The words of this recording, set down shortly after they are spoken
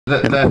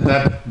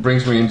That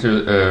brings me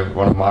into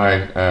one of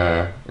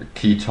my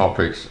key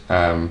topics.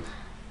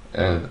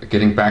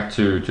 Getting back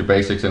to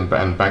basics and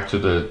back to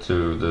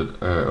the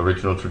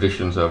original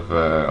traditions of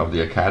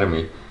the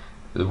academy.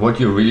 What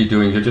you're really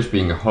doing, you're just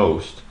being a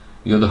host.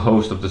 You're the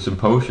host of the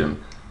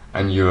symposium,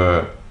 and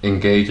you're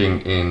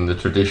engaging in the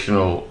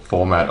traditional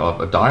format of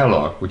a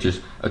dialogue, which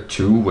is a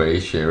two-way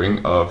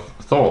sharing of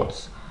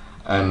thoughts.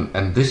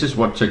 And this is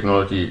what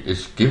technology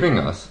is giving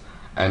us.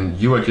 And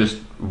you are just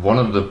one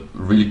of the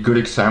really good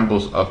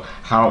examples of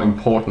how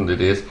important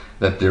it is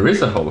that there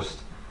is a host.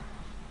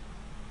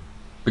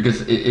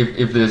 Because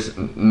if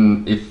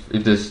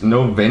there's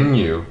no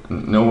venue,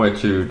 nowhere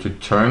to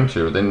turn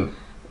to,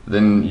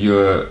 then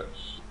you're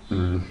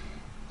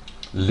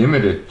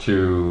limited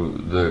to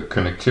the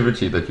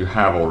connectivity that you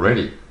have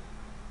already.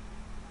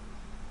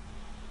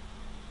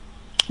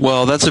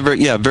 Well, that's a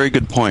very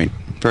good point.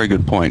 Very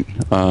good point.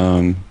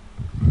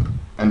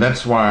 And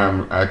that's why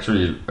I'm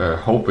actually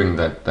hoping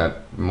that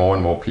more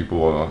and more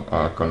people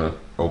are going to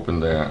open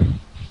their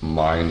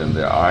mind and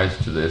their eyes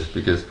to this,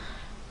 because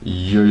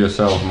you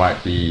yourself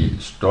might be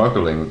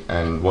struggling,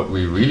 and what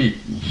we really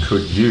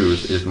could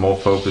use is more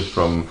focus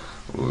from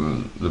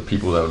the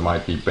people that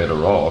might be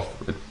better off.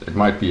 It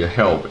might be a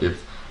help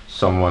if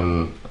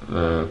someone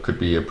could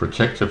be a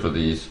protector for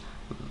these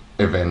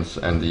events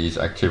and these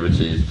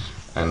activities,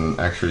 and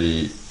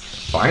actually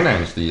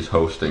finance these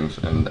hostings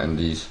and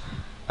these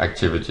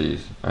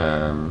activities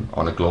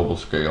on a global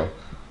scale.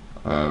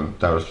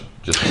 That was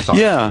just a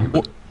yeah.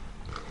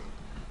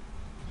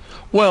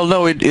 Well,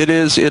 no, it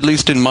is, at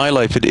least in my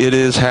life, it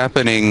is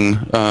happening.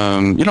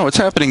 It's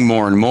happening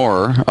more and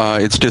more.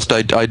 It's just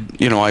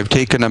I've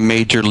taken a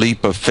major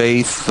leap of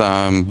faith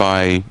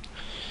by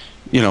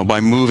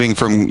moving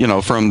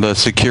from the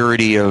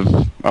security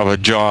of a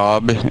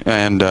job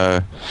and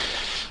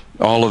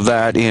all of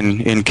that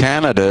in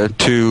Canada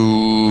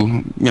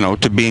to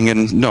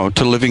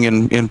to living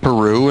in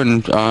Peru,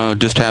 and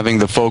just having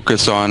the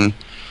focus on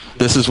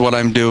this is what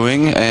I'm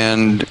doing,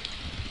 and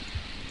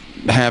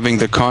having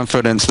the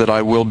confidence that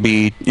I will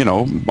be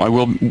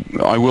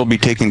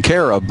taken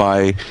care of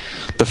by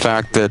the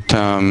fact that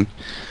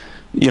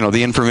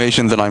the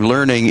information that I'm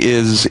learning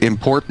is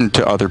important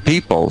to other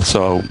people.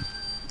 So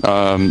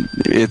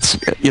it's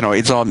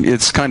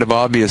kind of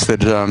obvious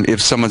that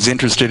if someone's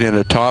interested in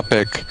a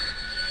topic,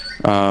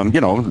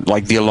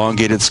 like the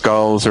elongated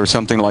skulls or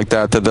something like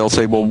that, that they'll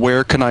say, well,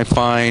 where can I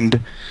find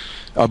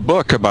a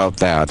book about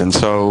that? And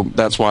so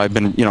that's why I've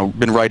been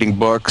writing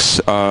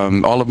books.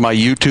 All of my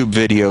YouTube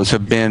videos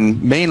have been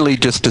mainly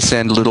just to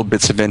send little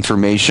bits of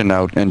information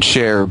out and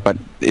share, but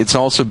it's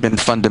also been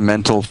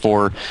fundamental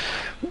for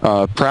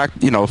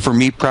for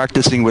me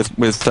practicing with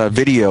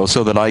video,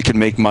 so that I can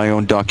make my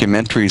own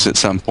documentaries at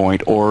some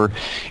point, or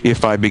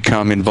if I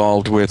become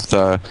involved with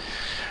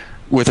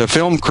a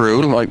film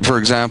crew, like for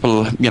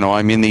example,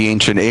 I'm in the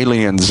Ancient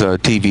Aliens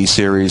TV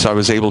series. I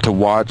was able to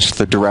watch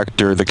the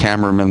director, the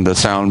cameraman, the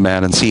sound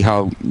man, and see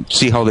how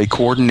they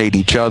coordinate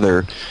each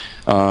other.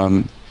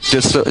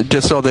 Just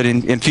so that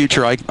in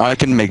future I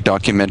can make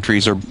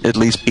documentaries, or at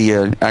least be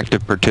an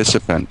active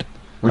participant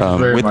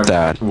with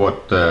that.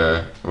 What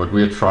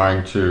we're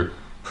trying to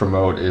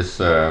promote is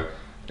the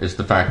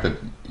fact that,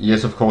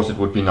 yes, of course, it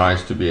would be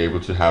nice to be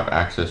able to have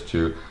access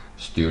to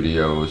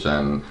studios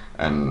and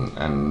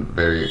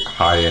very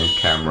high-end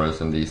cameras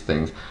and these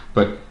things,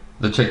 but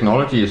the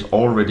technology is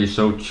already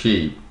so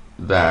cheap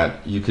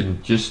that you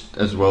can just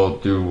as well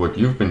do what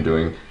you've been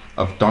doing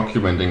of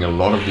documenting a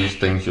lot of these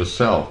things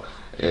yourself,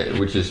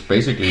 which is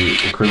basically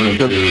equivalent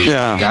to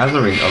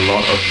gathering a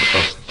lot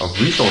of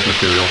resource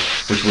material,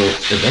 which will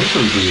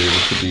eventually be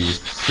able to be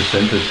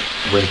presented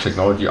when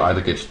technology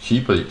either gets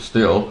cheaper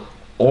still,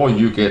 or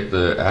you get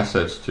the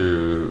assets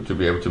to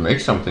be able to make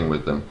something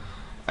with them.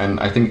 And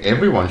I think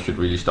everyone should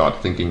really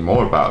start thinking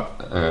more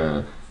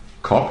about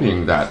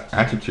copying that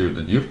attitude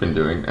that you've been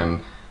doing,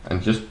 and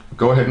just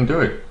go ahead and do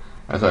it.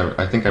 As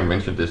I think I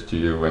mentioned this to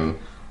you when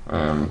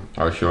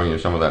I was showing you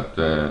some of that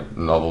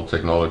novel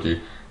technology,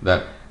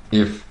 that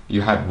if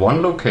you had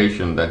one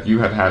location that you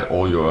had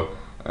all your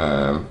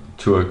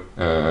tour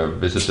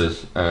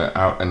visitors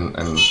out and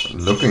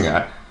looking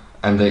at,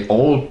 and they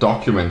all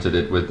documented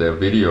it with their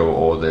video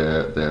or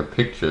their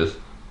pictures,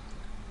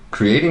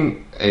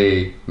 creating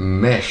a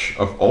mesh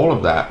of all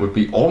of that would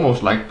be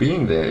almost like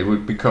being there. It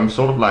would become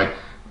sort of like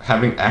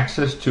having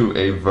access to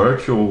a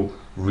virtual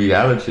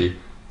reality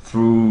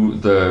through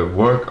the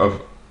work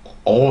of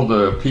all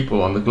the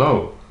people on the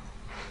globe.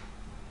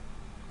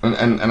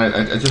 And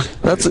I just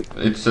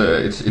it's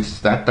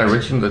that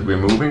direction that we're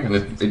moving, and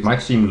it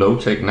might seem low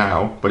tech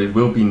now, but it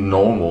will be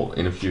normal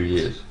in a few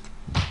years.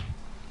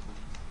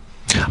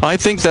 I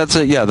think that's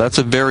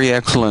a very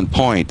excellent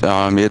point.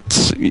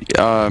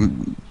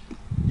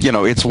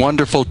 It's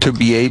wonderful to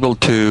be able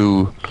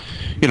to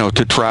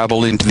to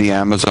travel into the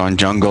Amazon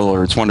jungle,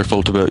 or it's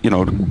wonderful to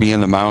be in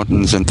the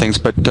mountains and things.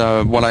 But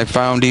what I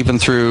found, even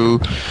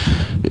through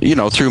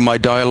my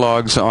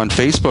dialogues on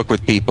Facebook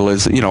with people,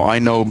 is I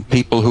know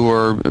people who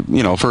are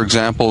for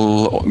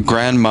example,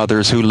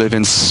 grandmothers who live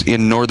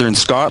in northern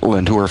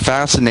Scotland who are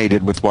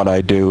fascinated with what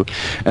I do,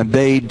 and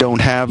they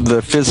don't have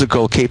the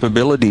physical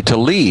capability to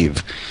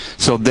leave,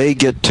 so they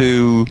get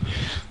to.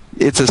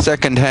 It's a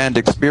second-hand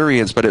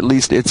experience, but at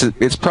least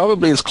it's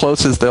probably as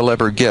close as they'll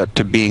ever get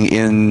to being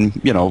in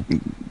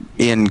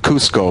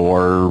Cusco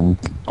or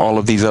all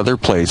of these other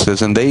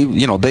places, and they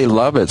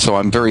love it. So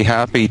I'm very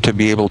happy to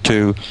be able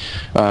to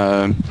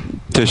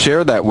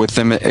share that with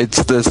them.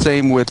 It's the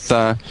same with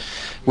the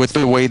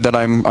way that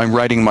I'm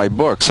writing my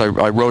books. I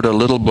wrote a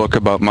little book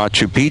about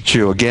Machu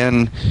Picchu,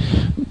 again,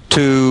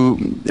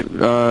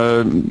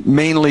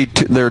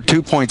 there are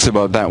 2 points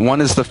about that. One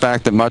is the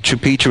fact that Machu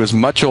Picchu is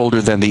much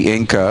older than the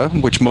Inca,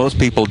 which most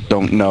people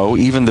don't know.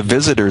 Even the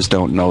visitors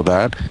don't know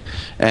that.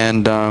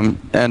 And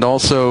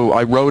also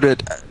I wrote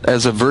it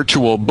as a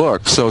virtual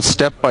book. So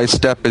step by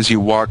step, as you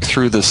walk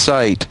through the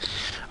site,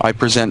 I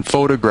present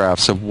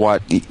photographs of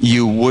what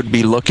you would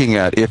be looking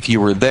at if you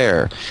were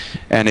there.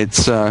 And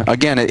it's,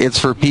 again, it's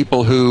for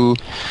people who,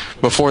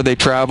 before they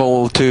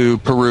travel to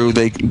Peru,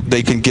 they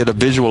can get a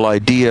visual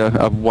idea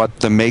of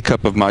what the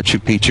makeup of Machu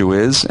Picchu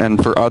is.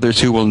 And for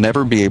others who will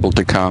never be able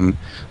to come,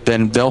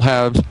 then they'll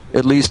have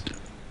at least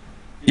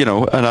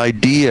an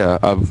idea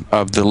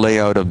of the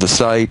layout of the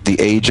site, the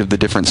age of the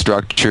different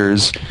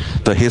structures,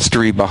 the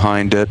history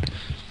behind it.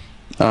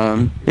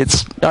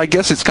 I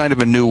guess it's kind of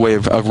a new way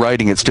of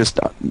writing. It's just,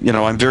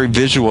 I'm very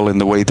visual in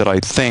the way that I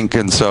think,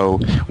 and so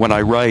when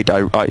I write,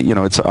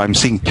 I'm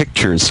seeing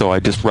pictures, so I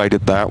just write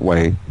it that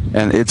way.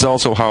 And it's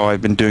also how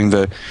I've been doing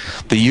the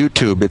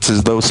YouTube. It's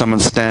as though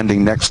someone's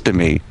standing next to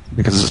me,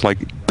 because it's like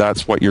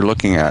that's what you're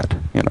looking at.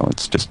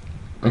 It's just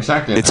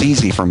exactly. It's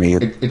easy for me.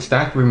 It's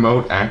that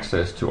remote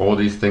access to all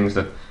these things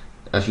that,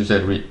 as you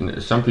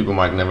said, some people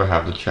might never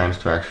have the chance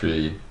to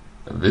actually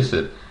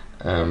visit.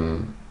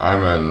 I'm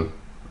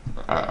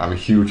a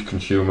huge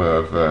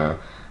consumer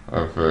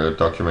of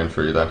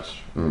documentary. That's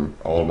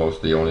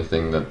almost the only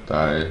thing that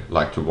I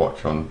like to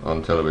watch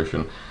on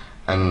television.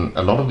 And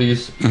a lot of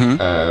these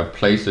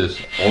places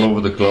all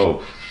over the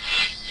globe,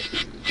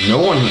 no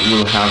one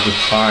will have the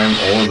time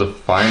or the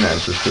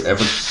finances to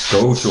ever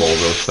go to all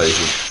those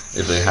places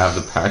if they have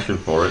the passion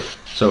for it.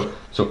 So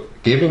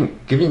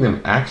giving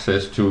them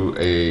access to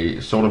a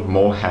sort of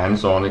more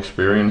hands-on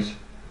experience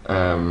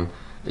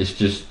is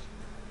just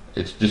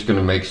going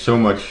to make so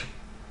much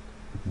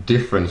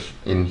difference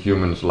in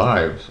humans'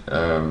 lives.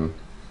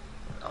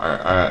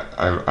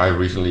 I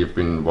recently have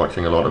been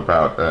watching a lot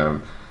about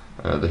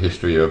the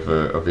history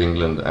of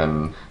England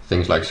and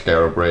things like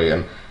Skara Brae,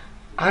 and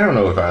I don't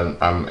know if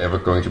I'm ever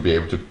going to be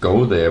able to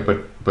go there,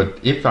 but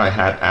if I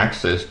had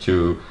access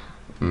to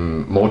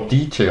more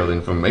detailed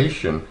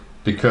information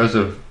because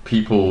of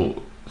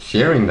people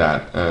sharing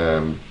that,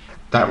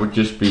 that would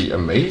just be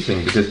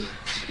amazing, because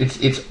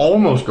it's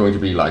almost going to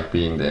be like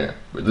being there.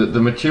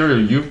 The material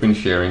you've been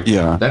sharing,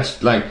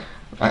 that's like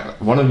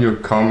one of your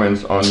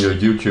comments on your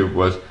YouTube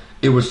was,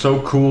 it was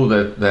so cool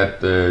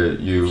that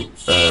you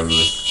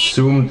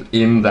zoomed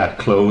in that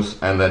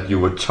close and that you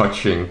were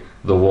touching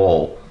the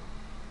wall.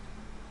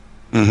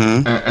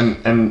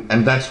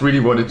 And that's really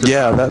what it's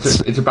about.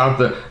 It's about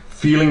the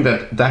feeling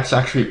that that's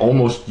actually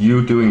almost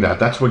you doing that.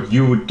 That's what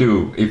you would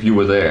do if you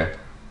were there.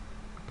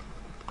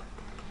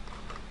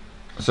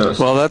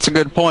 Well, that's a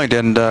good point,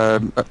 and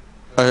but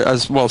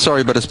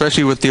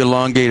especially with the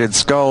elongated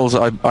skulls,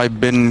 I've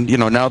been,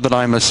 now that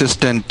I'm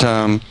assistant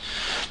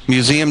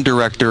museum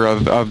director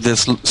of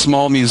this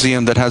small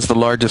museum that has the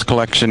largest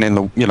collection in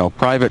the,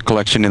 private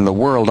collection in the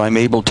world, I'm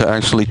able to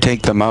actually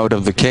take them out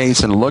of the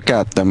case and look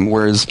at them.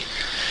 Whereas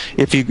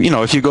if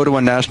you go to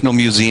a national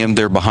museum,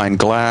 they're behind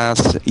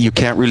glass. You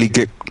can't really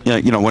get,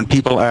 when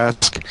people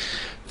ask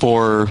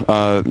for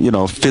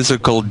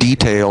physical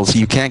details,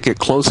 you can't get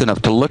close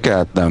enough to look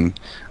at them,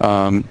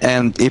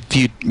 and if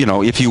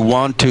you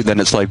want to, then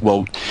it's like,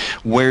 well,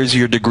 where's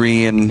your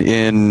degree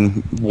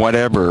in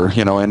whatever,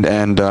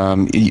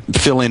 and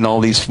fill in all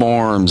these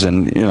forms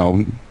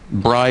and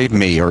bribe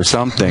me or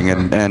something,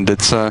 and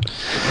it's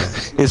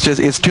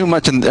too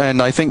much, and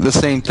I think the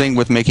same thing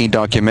with making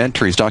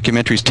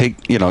documentaries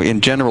take, in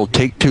general,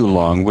 take too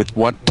long. With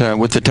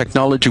the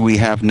technology we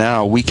have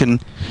now,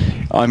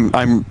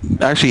 I'm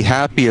actually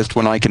happiest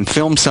when I can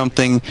film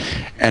something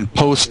and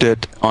post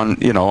it on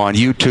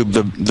YouTube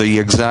the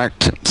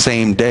exact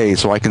same day,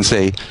 so I can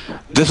say,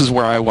 this is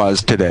where I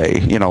was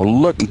today,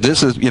 look,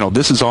 this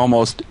is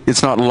almost,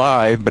 it's not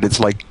live, but it's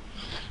like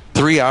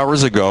 3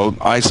 hours ago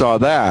I saw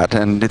that,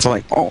 and it's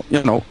like, oh,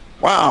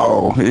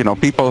 wow,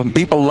 people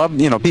love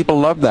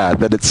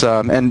that it's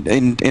and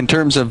in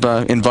terms of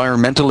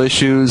environmental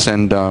issues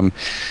and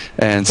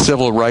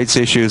civil rights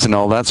issues and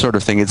all that sort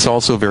of thing, it's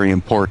also very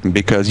important,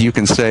 because you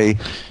can say,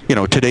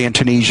 today in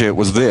Tunisia it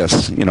was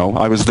this,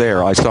 I was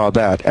there, I saw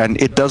that,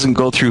 and it doesn't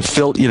go through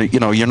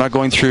you're not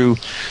going through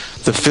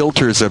the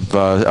filters of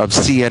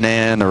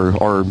CNN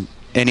or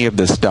any of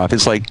this stuff.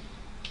 It's like,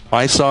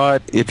 I saw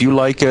it. If you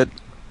like it,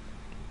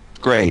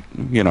 great.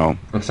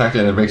 Exactly,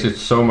 and it makes it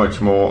so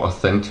much more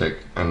authentic.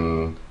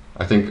 And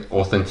I think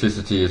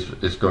authenticity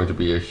is going to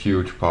be a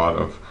huge part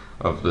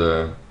of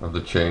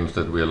the change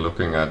that we are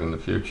looking at in the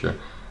future.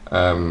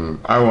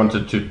 I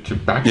wanted to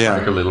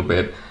backtrack a little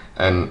bit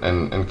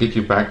and get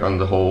you back on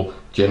the whole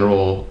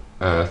general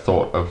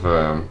thought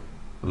of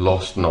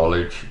lost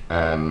knowledge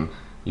and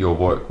your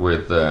work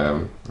with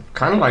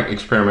kind of like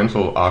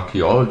experimental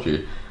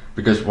archaeology,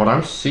 because what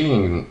I'm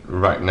seeing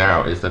right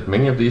now is that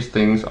many of these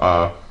things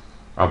are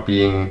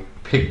being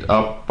picked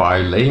up by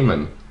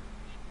laymen.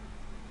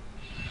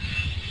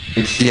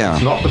 It's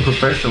not the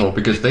professional,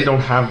 because they don't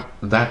have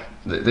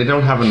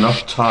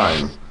enough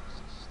time.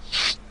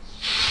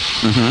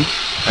 And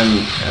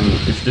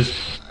it's just,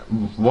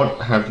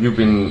 what have you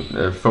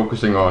been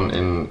focusing on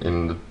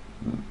in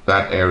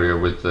that area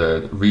with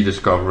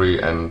rediscovery,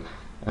 and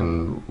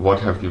what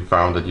have you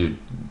found that you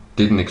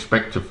didn't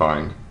expect to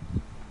find?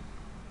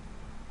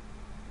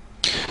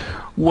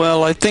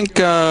 Well, I think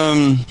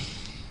the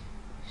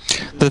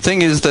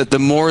thing is that the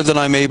more that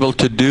I'm able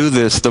to do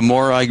this, the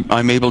more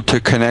I'm able to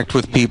connect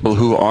with people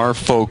who are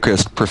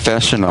focused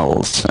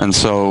professionals. And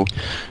so,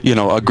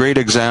 a great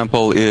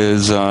example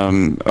is,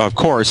 of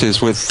course,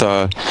 is with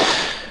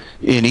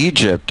in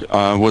Egypt,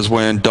 was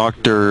when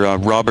Dr.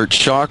 Robert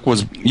Schoch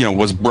was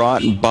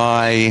brought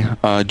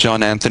by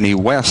John Anthony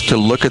West to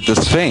look at the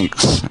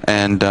Sphinx.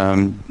 And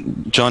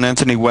John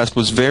Anthony West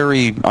was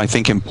very, I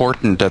think,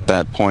 important at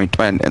that point,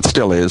 and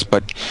still is.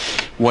 But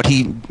what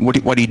he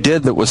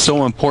did that was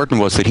so important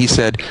was that he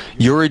said,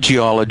 "You're a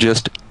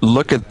geologist.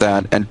 Look at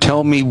that and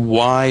tell me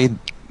why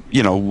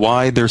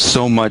there's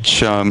so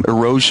much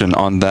erosion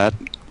on that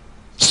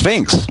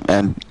Sphinx."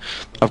 And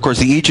of course,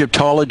 the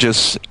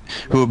Egyptologists,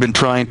 who have been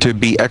trying to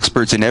be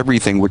experts in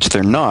everything, which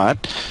they're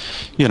not,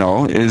 and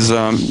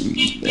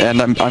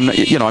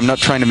I'm not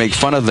trying to make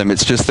fun of them.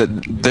 It's just that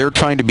they're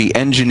trying to be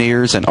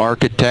engineers and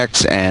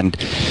architects and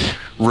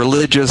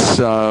religious,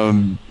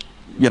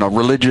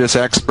 religious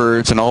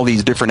experts and all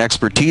these different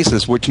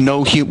expertises, which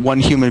no one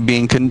human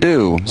being can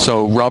do.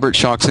 So Robert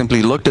Schoch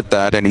simply looked at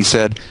that and he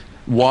said,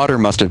 water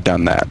must have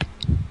done that.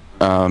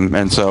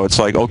 And so it's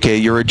like, okay,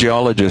 you're a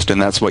geologist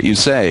and that's what you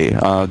say.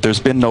 There's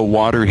been no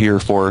water here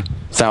for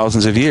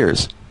thousands of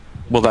years.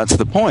 Well, that's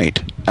the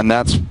point. And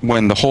that's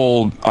when the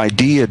whole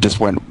idea just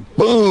went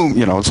boom.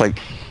 It's like,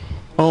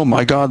 oh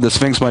my God, the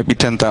Sphinx might be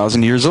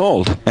 10,000 years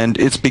old. And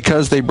it's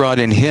because they brought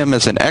in him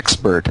as an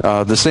expert.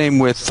 The same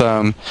with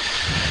the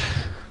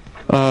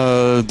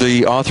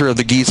author of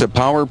the Giza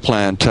power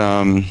plant,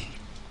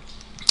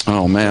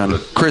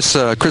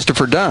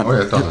 Christopher Dunn,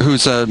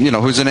 who's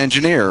an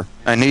engineer,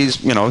 and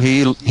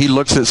he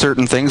looks at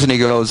certain things and he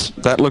goes,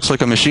 that looks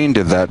like a machine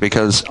did that,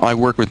 because I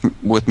work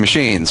with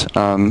machines.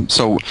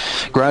 So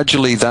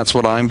gradually, that's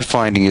what I'm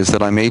finding, is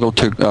that I'm able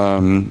to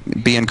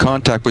be in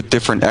contact with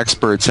different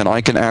experts, and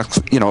I can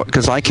ask,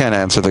 because I can't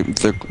answer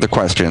the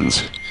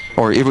questions,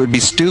 or it would be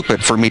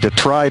stupid for me to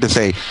try to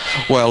say,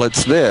 well,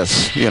 it's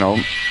this,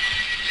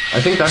 I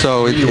think that's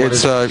so really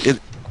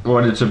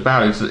what it's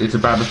about. It's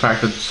about the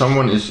fact that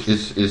someone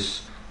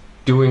is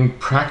doing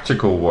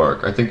practical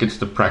work. I think it's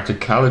the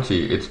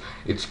practicality.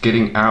 It's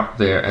getting out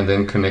there and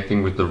then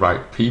connecting with the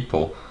right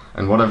people.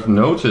 And what I've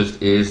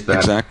noticed is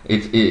that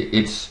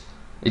it's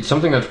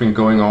something that's been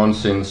going on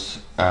since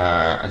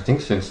I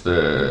think since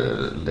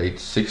the late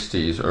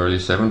 60s, early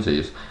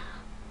 70s.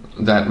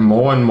 That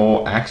more and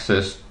more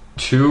access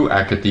to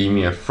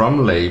academia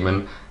from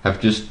laymen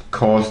have just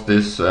caused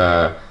this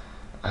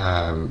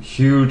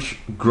huge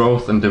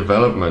growth and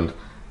development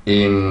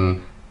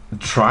in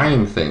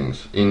trying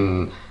things,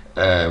 in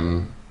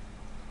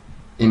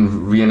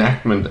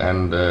reenactment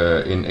and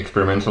in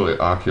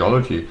experimental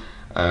archaeology.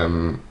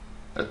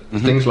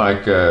 Things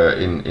like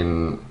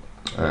in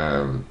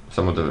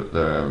some of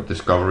the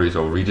discoveries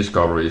or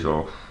rediscoveries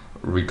or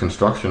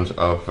reconstructions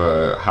of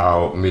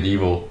how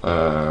medieval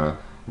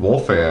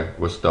warfare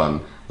was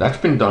done. That's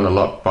been done a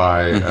lot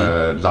by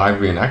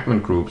live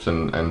reenactment groups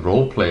and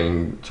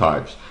role-playing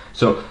types.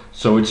 So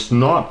it's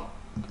not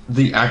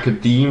the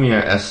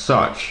academia as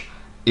such,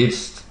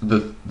 it's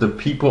the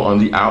people on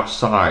the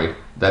outside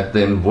that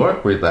then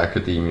work with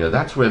academia.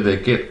 That's where they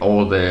get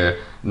all their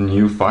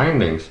new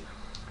findings.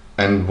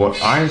 And what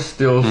I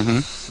still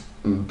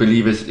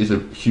believe is a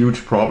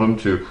huge problem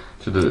to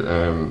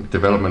the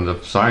development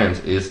of science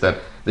is that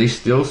they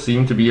still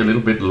seem to be a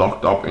little bit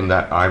locked up in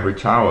that ivory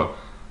tower.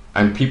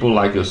 And people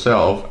like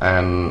yourself,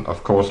 and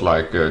of course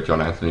like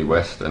John Anthony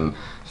West and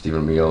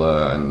Stephen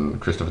Mueller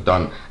and Christopher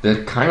Dunn,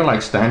 they're kind of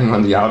like standing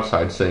on the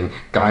outside saying,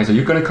 guys, are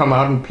you going to come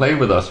out and play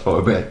with us for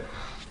a bit?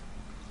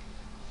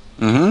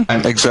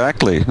 And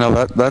exactly.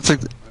 No, that's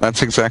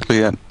exactly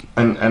it.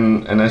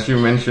 And as you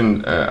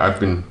mentioned, I've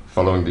been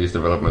following these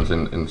developments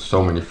in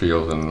so many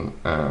fields, and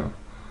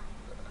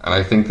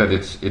I think that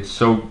it's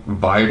so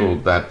vital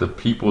that the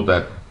people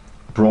that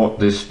brought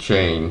this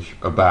change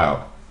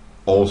about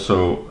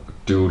also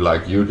do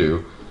like you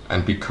do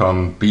and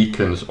become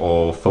beacons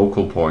or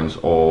focal points,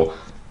 or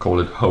call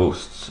it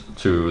hosts,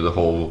 to the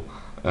whole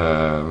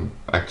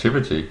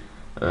activity.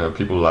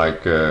 people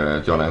like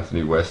John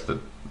Anthony West that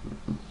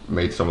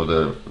made some of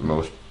the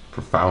most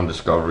profound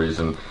discoveries,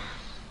 and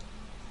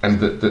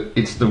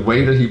it's the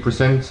way that he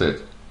presents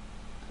it.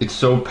 It's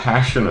so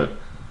passionate,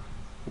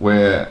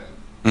 where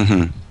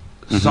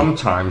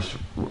sometimes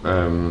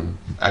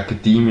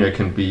academia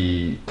can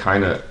be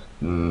kind of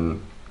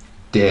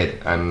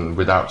dead and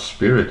without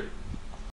spirit.